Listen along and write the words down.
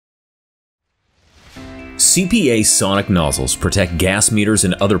CPA sonic nozzles protect gas meters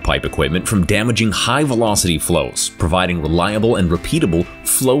and other pipe equipment from damaging high-velocity flows, providing reliable and repeatable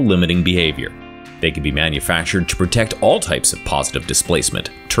flow-limiting behavior. They can be manufactured to protect all types of positive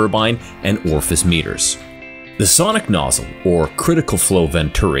displacement, turbine, and orifice meters. The Sonic Nozzle, or Critical Flow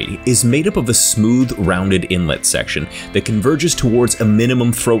Venturi, is made up of a smooth, rounded inlet section that converges towards a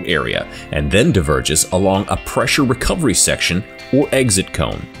minimum throat area and then diverges along a pressure recovery section or exit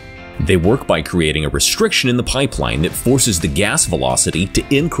cone. They work by creating a restriction in the pipeline that forces the gas velocity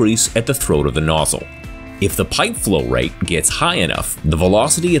to increase at the throat of the nozzle. If the pipe flow rate gets high enough, the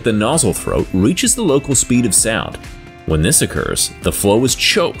velocity at the nozzle throat reaches the local speed of sound. When this occurs, the flow is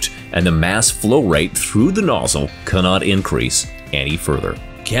choked and the mass flow rate through the nozzle cannot increase any further.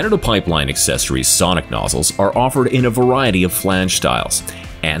 Canada Pipeline Accessories sonic nozzles are offered in a variety of flange styles: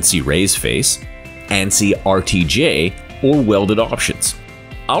 ANSI raise face, ANSI RTJ, or welded options.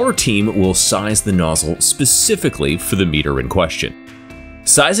 Our team will size the nozzle specifically for the meter in question.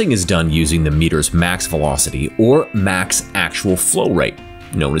 Sizing is done using the meter's max velocity or max actual flow rate,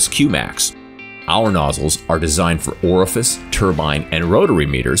 known as Qmax. Our nozzles are designed for orifice, turbine, and rotary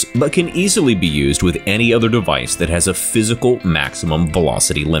meters, but can easily be used with any other device that has a physical maximum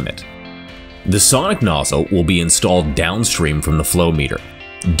velocity limit. The sonic nozzle will be installed downstream from the flow meter.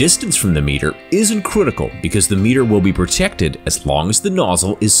 Distance from the meter isn't critical because the meter will be protected as long as the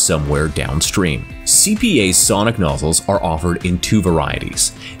nozzle is somewhere downstream. CPA sonic nozzles are offered in two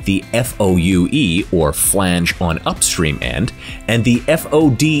varieties: the FOUE, or flange on upstream end, and the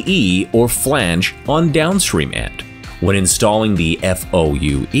FODE, or flange on downstream end. When installing the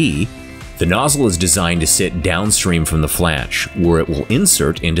FOUE, the nozzle is designed to sit downstream from the flange, where it will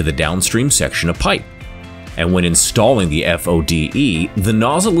insert into the downstream section of pipe. And when installing the FODE, the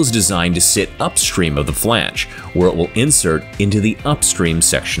nozzle is designed to sit upstream of the flange, where it will insert into the upstream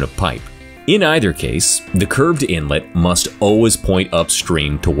section of pipe. In either case, the curved inlet must always point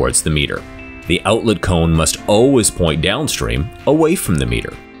upstream towards the meter. The outlet cone must always point downstream, away from the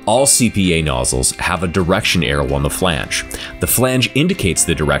meter. All CPA nozzles have a direction arrow on the flange. The flange indicates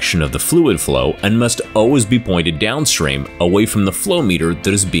the direction of the fluid flow and must always be pointed downstream, away from the flow meter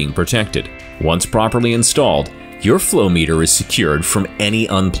that is being protected. Once properly installed, your flow meter is secured from any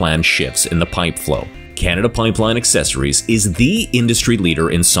unplanned shifts in the pipe flow. Canada Pipeline Accessories is the industry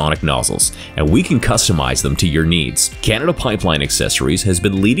leader in sonic nozzles, and we can customize them to your needs. Canada Pipeline Accessories has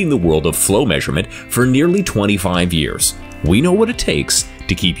been leading the world of flow measurement for nearly 25 years. We know what it takes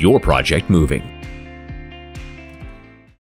to keep your project moving.